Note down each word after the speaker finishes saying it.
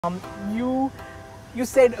You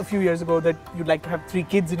said a few years ago that you'd like to have 3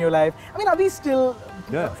 kids in your life. I mean, are these still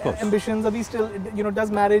ambitions? Are these still, does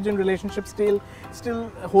marriage and relationships still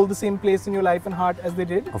hold the same place in your life and heart as they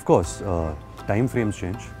did? Of course, time frames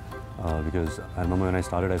change. Because I remember when I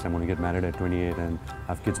started, I said I'm going to get married at 28 and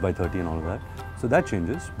have kids by 30 and all of that. So that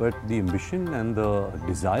changes, but the ambition and the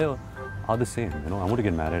desire are the same. I want to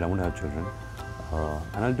get married, I want to have children,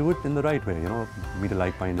 and I'll do it in the right way. Meet a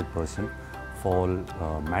like-minded person, fall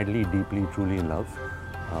madly, deeply, truly in love,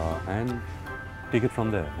 and take it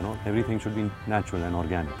from there. Everything should be natural and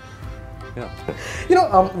organic.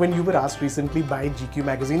 Yeah. When you were asked recently by GQ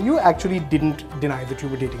magazine, you actually didn't deny that you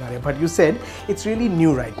were dating Alia, but you said it's really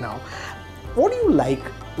new right now. What do you like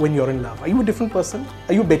when you're in love? Are you a different person?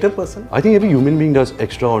 Are you a better person? I think every human being does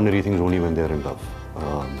extraordinary things only when they're in love.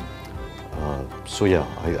 So yeah,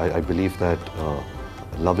 I believe that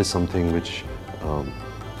love is something which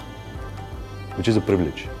is a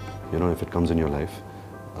privilege, if it comes in your life.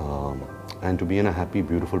 And to be in a happy,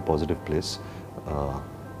 beautiful, positive place.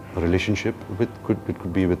 A relationship it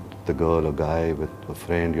could be with the girl or guy, with a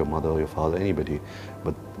friend, your mother, your father, anybody.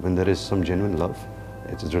 But when there is some genuine love,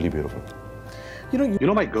 it's really beautiful.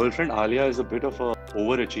 My girlfriend Alia is a bit of a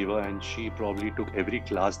overachiever, and she probably took every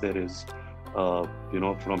class there is,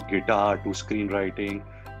 from guitar to screenwriting,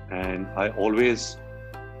 and I always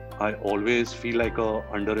feel like a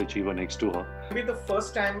underachiever next to her. Maybe the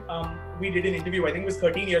first time we did an interview, I think it was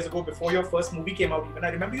 13 years ago, before your first movie came out even, I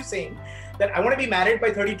remember you saying that I want to be married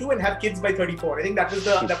by 32 and have kids by 34. I think that was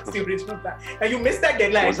the original plan. Now you missed that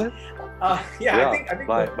deadline. Was it? Yeah, I think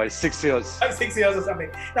by 6 years. 6 years or something.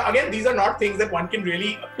 Now again, these are not things that one can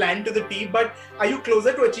really plan to the T, but are you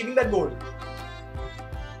closer to achieving that goal?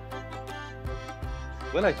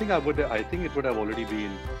 Well, I think it would have already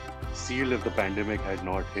been sealed if the pandemic had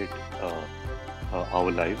not hit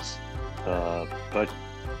our lives.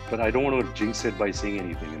 But I don't want to jinx it by saying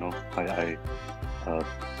anything. I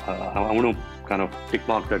want to kind of tick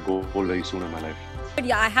mark that goal very soon in my life. But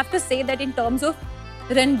yeah, I have to say that in terms of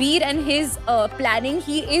Ranbir and his planning,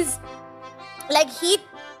 he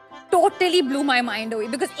totally blew my mind away,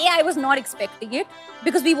 because I was not expecting it,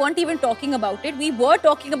 because we weren't even talking about it. We were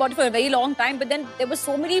talking about it for a very long time, but then there was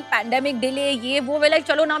so many pandemic delay, we're like,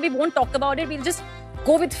 chalo, now we won't talk about it, we'll just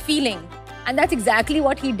go with feeling. And that's exactly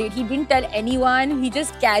what he did. He didn't tell anyone, he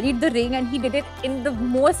just carried the ring, and he did it in the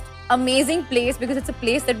most amazing place, because it's a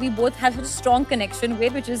place that we both have such a strong connection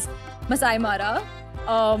with, which is Masai Mara.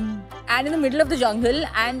 And in the middle of the jungle,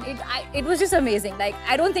 and it was just amazing. Like,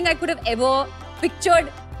 I don't think I could have ever pictured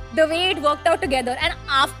the way it worked out together. And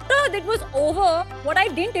after that was over, what I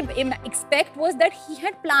didn't expect was that he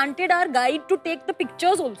had planted our guide to take the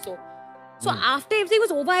pictures also. So after everything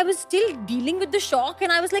was over, I was still dealing with the shock,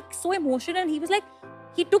 and I was like so emotional, and he was like,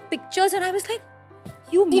 he took pictures, and I was like,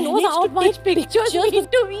 you managed to take pictures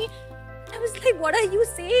into me. I was like, what are you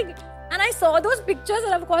saying? And I saw those pictures,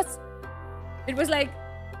 and of course, it was like,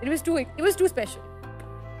 it was too special.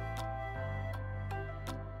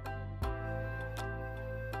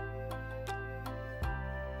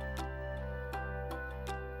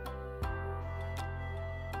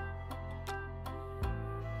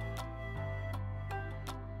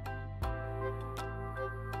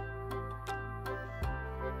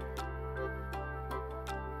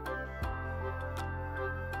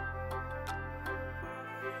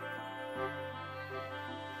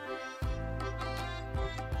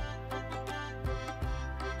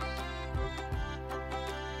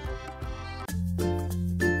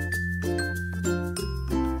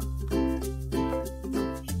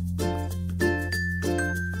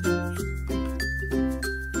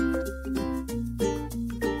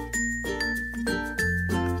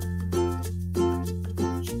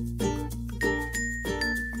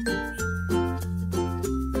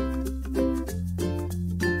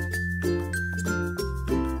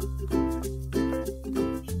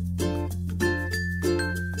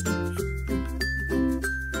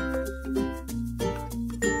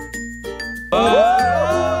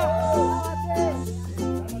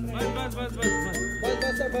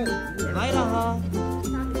 Hi Raha.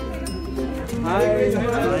 Hi.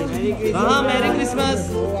 Raha, Merry Christmas.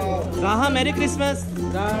 Raha, Merry Christmas.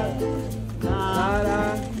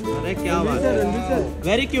 अरे क्या बात है.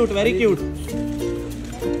 Very cute, very cute.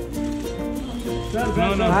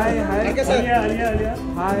 No. Hi. Alia.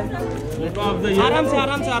 Hi.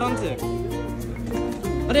 आराम से.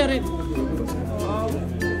 अरे.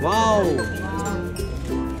 Wow.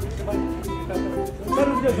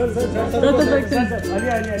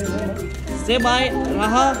 Say bye,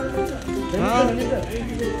 Raha.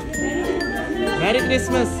 Merry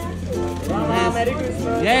Christmas. Yes. Merry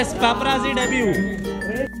Christmas. Yes, paparazzi debut.